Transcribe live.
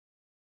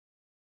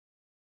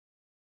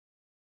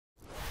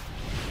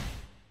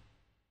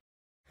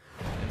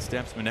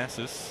steps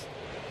Meneses.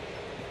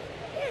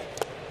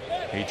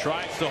 He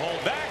tries to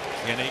hold back,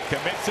 and he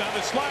commits on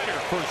the slider.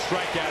 First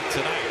strikeout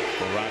tonight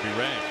for Robbie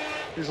Ray.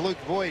 Here's Luke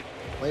Voigt,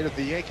 played at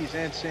the Yankees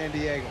and San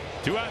Diego.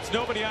 2 outs,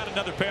 nobody on.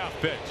 Another payoff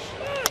pitch.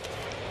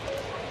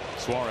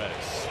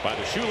 Suarez by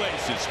the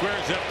shoelaces,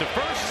 squares up to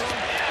first.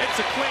 It's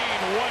a clean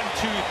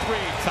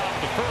 1-2-3, top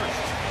of the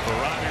first for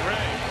Robbie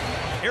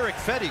Ray. Eric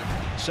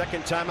Fetty,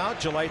 second time out,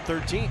 July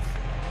 13th.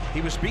 He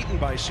was beaten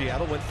by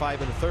Seattle, went 5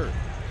 1/3.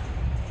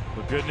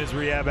 Look good in his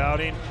rehab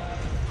outing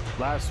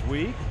last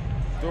week.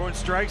 Throwing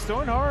strikes,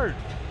 throwing hard.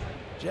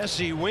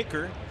 Jesse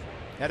Winker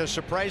had a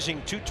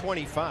surprising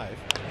 225.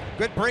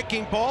 Good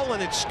breaking ball,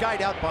 and it's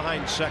skied out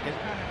behind second.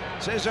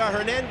 Cesar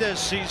Hernandez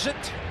sees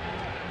it.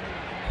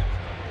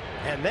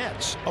 And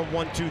that's a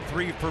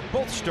 1-2-3 for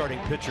both starting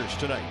pitchers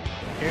tonight.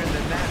 Here in the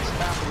Nats,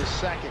 top of the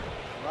second.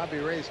 Robbie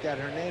Ray's got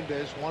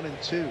Hernandez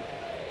 1-2.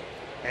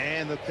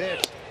 And the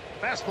pitch.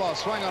 Fastball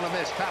swing on a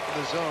miss, top of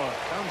the zone.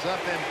 Comes up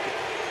empty.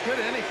 Good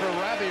inning for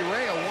Robbie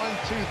Ray. A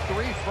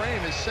 1-2-3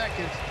 frame, his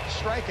second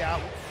strikeout.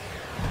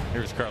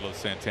 Here's Carlos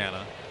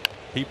Santana.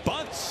 He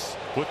bunts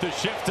with the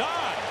shift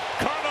on.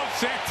 Carlos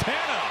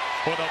Santana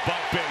with a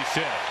bunt base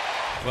hit.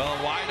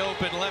 Well, wide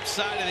open left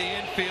side of the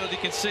infield. You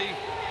can see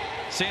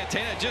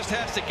Santana just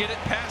has to get it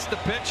past the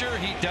pitcher.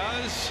 He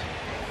does.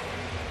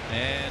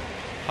 And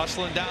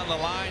hustling down the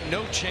line.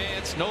 No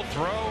chance, no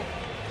throw.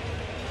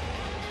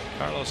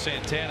 Carlos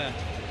Santana.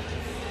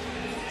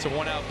 It's a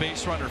 1-out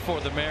base runner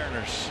for the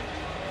Mariners.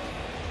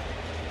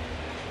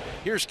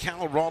 Here's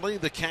Cal Raleigh,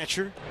 the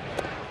catcher.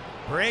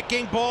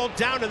 Breaking ball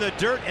down in the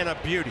dirt, and a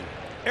beauty.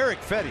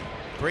 Eric Fetty,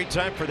 great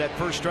time for that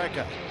first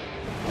strikeout.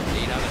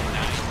 8 out of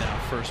 9 now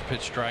first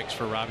pitch strikes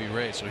for Robbie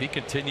Ray. So he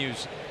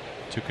continues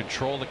to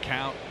control the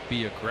count,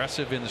 be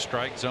aggressive in the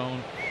strike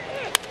zone.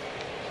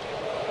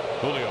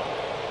 Julio.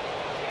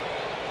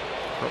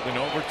 Rolling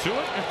over to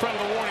it in front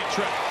of the warning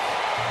track.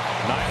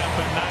 9 up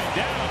and 9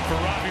 down for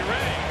Robbie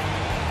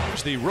Ray.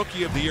 Here's the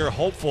Rookie of the Year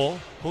hopeful,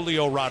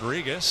 Julio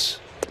Rodriguez.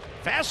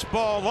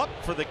 Fastball up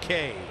for the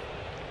K.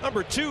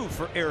 Number 2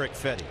 for Eric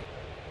Fetty.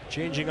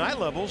 Changing eye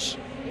levels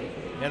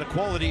and a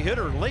quality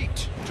hitter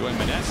late. Joey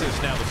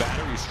Meneses now the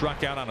batter. He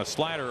struck out on a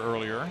slider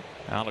earlier.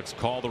 Alex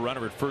called the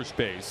runner at first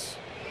base.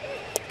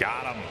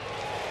 Got him.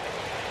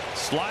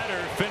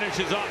 Slider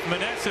finishes off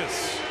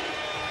Meneses.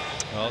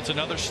 Well, it's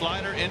another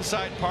slider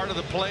inside part of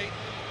the plate.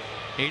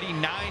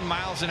 89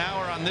 miles an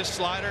hour on this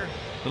slider.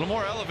 A little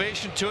more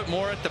elevation to it,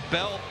 more at the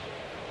belt.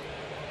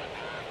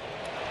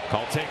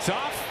 Call takes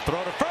off.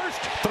 Throw to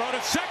first. Throw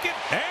to second.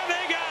 And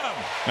they got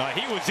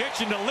him. He was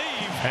itching to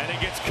leave. And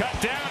he gets cut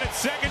down at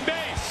second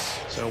base.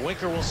 So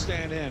Winker will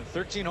stand in.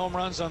 13 home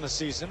runs on the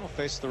season. Will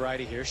face the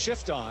righty here.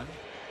 Shift on.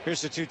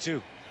 Here's the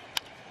 2-2.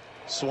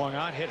 Swung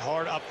on. Hit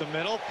hard up the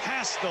middle.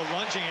 Past the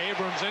lunging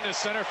Abrams into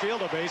center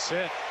field. A base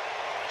hit.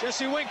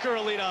 Jesse Winker, a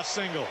leadoff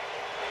single.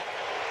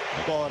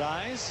 Ball at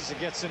eyes as it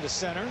gets into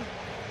center.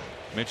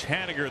 Mitch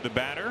Haniger, the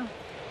batter.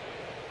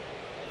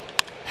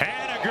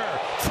 Haniger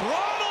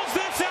throttles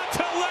this out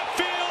to left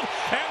field,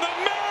 and the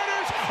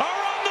Mariners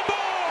are on the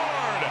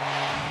board.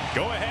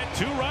 Go ahead,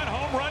 2-run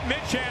home run,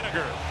 Mitch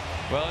Haniger.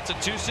 Well, it's a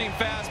 2-seam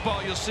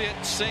fastball. You'll see it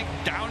sink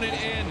down and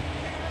in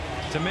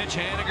to Mitch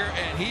Haniger,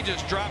 and he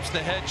just drops the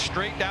head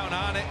straight down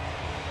on it.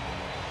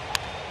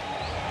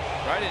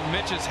 Right in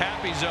Mitch's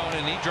happy zone,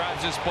 and he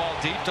drives this ball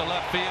deep to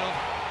left field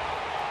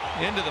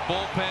into the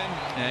bullpen,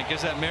 and it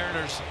gives that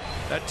Mariners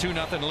that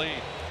 2-0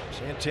 lead.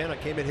 Santana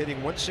came in hitting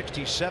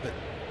 167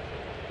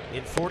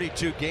 in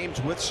 42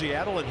 games with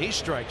Seattle, and he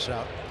strikes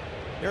out.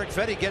 Eric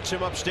Fetty gets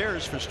him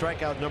upstairs for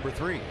strikeout number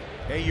 3.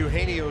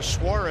 Eugenio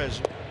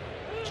Suarez,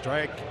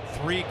 strike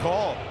 3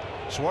 call.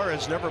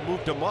 Suarez never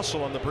moved a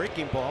muscle on the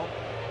breaking ball,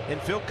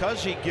 and Phil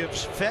Cuzzi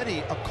gives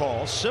Fetty a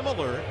call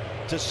similar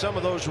to some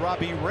of those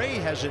Robbie Ray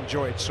has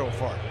enjoyed so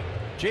far.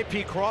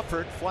 J.P.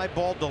 Crawford fly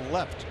ball to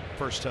left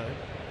first time.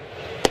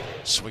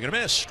 Swing and a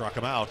miss, struck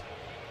him out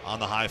on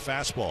the high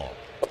fastball.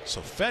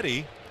 So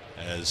Fetty,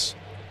 as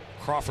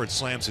Crawford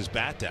slams his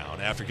bat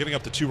down after giving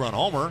up the 2-run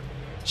homer,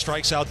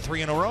 strikes out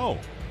 3 in a row.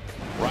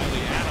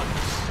 Riley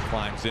Adams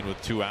climbs in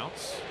with 2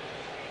 outs.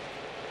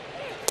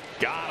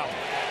 Got him.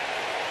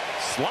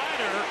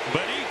 Slider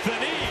beneath the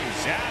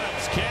knees.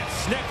 Adams can't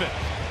sniff it.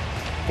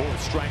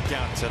 4th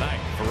strikeout tonight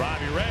for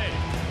Robbie Ray.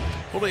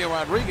 Julio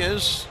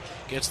Rodriguez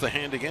gets the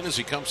hand again as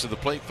he comes to the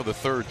plate for the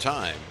 3rd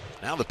time.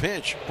 Now the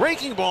pitch.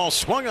 Breaking ball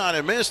swung on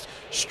and missed.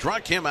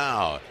 Struck him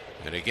out.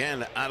 And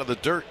again, out of the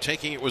dirt,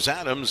 taking it was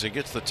Adams. He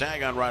gets the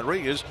tag on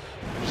Rodriguez.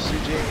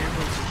 C.J.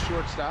 Abrams, the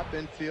shortstop,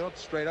 infield,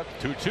 straight up.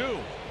 2-2.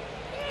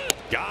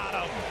 Got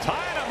him.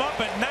 Tied him up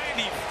at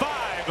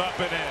 95 up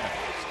and in.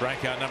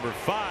 Strikeout number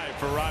 5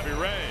 for Robbie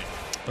Ray.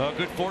 A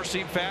good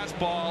 4-seam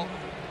fastball.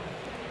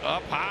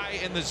 Up high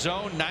in the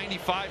zone,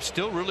 95,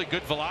 still really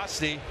good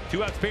velocity.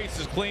 2 outs,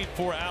 bases clean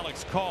for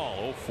Alex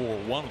Call.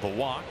 0-for-1 with a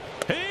walk.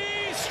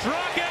 He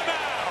struck him out.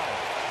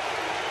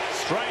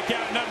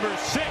 Strikeout number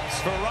 6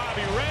 for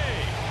Robbie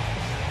Ray.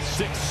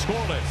 6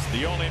 scoreless,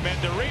 the only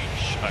men to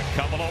reach. A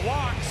couple of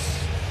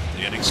walks.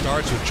 The inning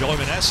starts with Joey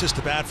Meneses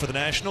to bat for the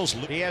Nationals.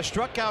 He has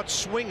struck out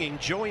swinging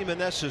Joey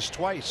Meneses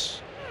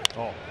twice.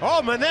 Oh,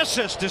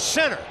 Meneses to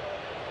center.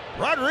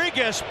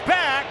 Rodriguez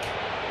back.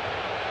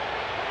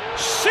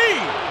 See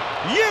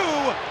you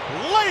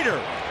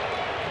later.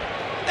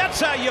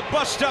 That's how you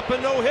bust up a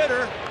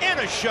no-hitter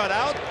and a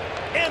shutout.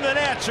 And the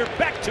Nats are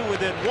back to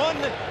within one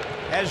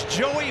as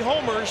Joey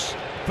homers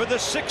for the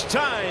 6th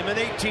time in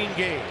 18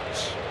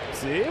 games.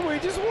 See, we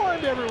just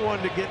wanted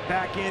everyone to get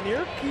back in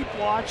here. Keep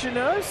watching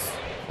us.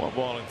 1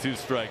 ball and 2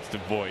 strikes to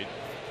Voit.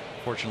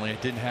 Fortunately, I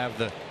didn't have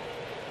the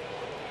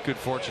good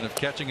fortune of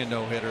catching a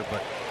no-hitter,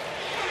 but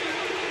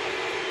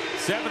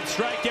 7th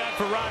strikeout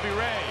for Robbie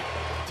Ray.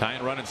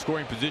 Tying run in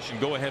scoring position,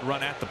 go ahead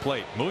run at the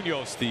plate.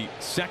 Munoz, the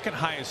 2nd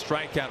highest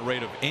strikeout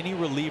rate of any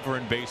reliever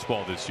in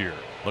baseball this year.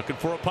 Looking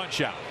for a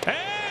punch out. And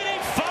he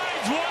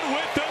finds one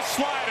with the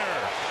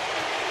slider.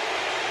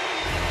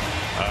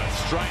 A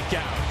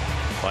strikeout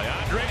by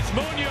Andres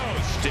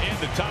Munoz to end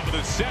the top of the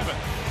 7th.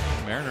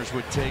 Mariners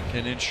would take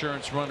an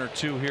insurance run or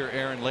 2 here,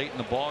 Aaron, late in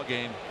the ball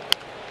game.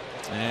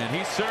 And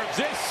he serves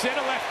this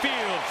into left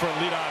field for a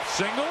leadoff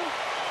single.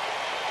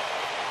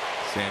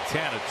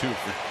 Santana 2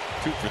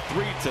 for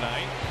 3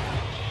 tonight.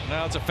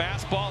 Now it's a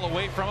fastball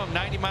away from him,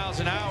 90 miles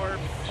an hour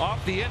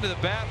off the end of the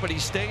bat, but he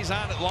stays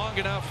on it long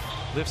enough.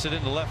 Lifts it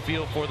into left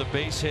field for the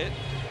base hit.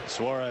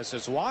 Suarez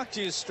has walked.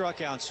 He has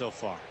struck out so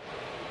far.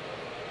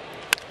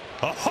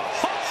 All the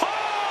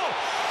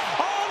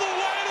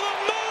way to the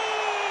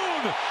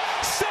moon.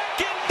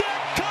 Second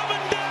deck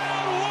coming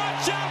down.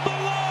 Watch out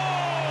below.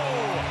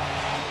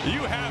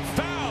 You have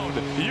found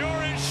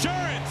your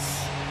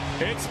insurance.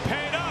 It's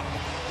paid up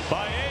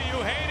by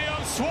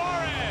Eugenio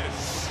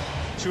Suarez.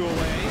 2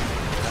 away.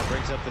 That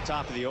brings up the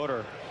top of the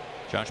order.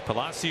 Josh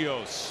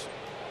Palacios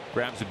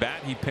grabs the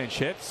bat. He pinch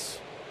hits.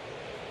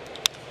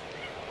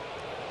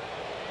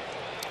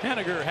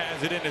 Haniger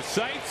has it in his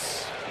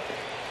sights.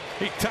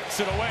 He tucks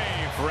it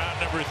away for round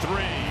number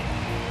 3.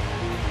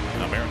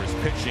 The Mariners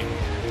pitching,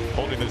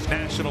 holding this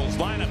Nationals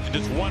lineup to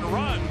just 1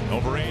 run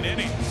over 8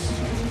 innings.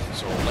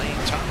 So Lane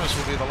Thomas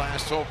will be the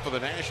last hope for the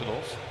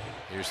Nationals.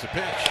 Here's the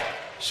pitch.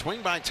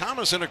 Swing by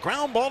Thomas and a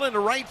ground ball into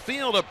right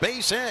field, a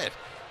base hit.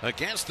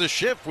 Against the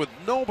shift with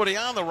nobody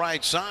on the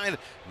right side,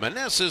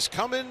 Meneses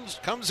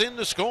comes in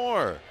to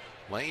score.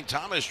 Lane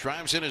Thomas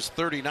drives in his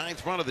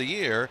 39th run of the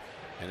year,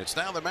 and it's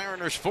now the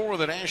Mariners 4,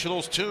 the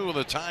Nationals 2, and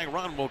the tying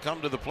run will come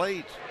to the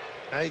plate.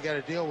 Now you got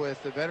to deal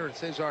with the veteran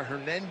Cesar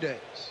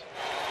Hernandez.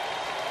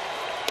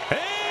 He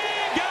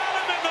got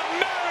him, and the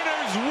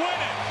Mariners win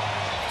it.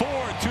 4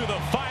 to the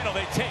final.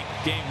 They take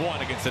game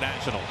 1 against the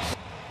Nationals.